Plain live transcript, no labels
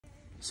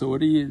So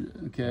what do you,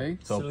 okay.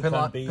 So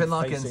Silicone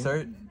pinlock facing,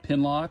 insert.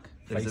 Pinlock.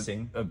 There's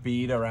facing a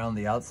bead around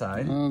the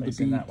outside. The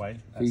facing bead that way.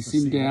 That's the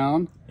facing seal.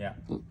 down. Yeah.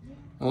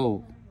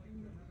 Oh,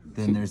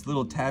 Then there's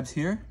little tabs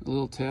here.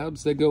 little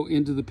tabs that go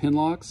into the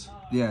pinlocks.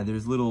 Yeah,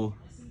 there's little.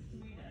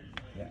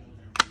 Yeah.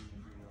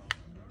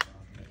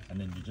 And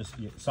then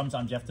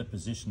sometimes you have to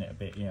position it a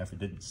bit, if it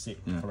didn't sit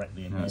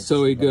correctly in there.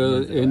 So it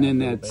goes, Move it and then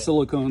around a little that bit.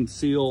 silicone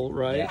seal,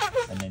 right? Yeah.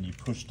 And then you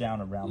push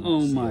down around.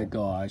 Oh that my seal.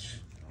 gosh.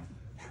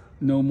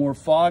 No more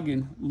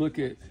fogging. Look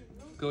at,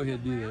 go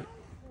ahead, do that.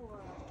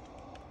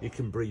 It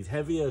can breathe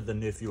heavier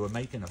than if you were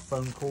making a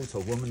phone call to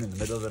a woman in the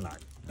middle of the night.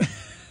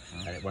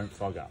 And it won't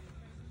fog up.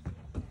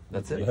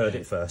 That's You it. heard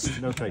it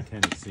first. No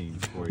Titanic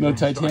scenes for you. No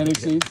Titanic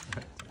scenes?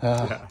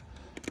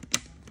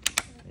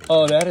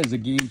 Oh, that is a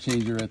game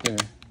changer right there.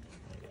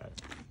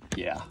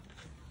 Yeah.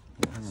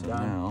 So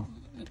now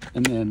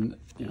And then,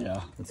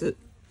 yeah. that's it.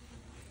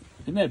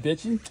 Isn't that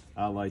bitchin'?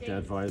 I like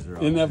that visor.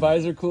 Isn't that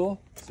visor cool?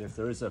 So if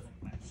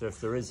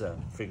there is a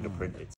fingerprint, it's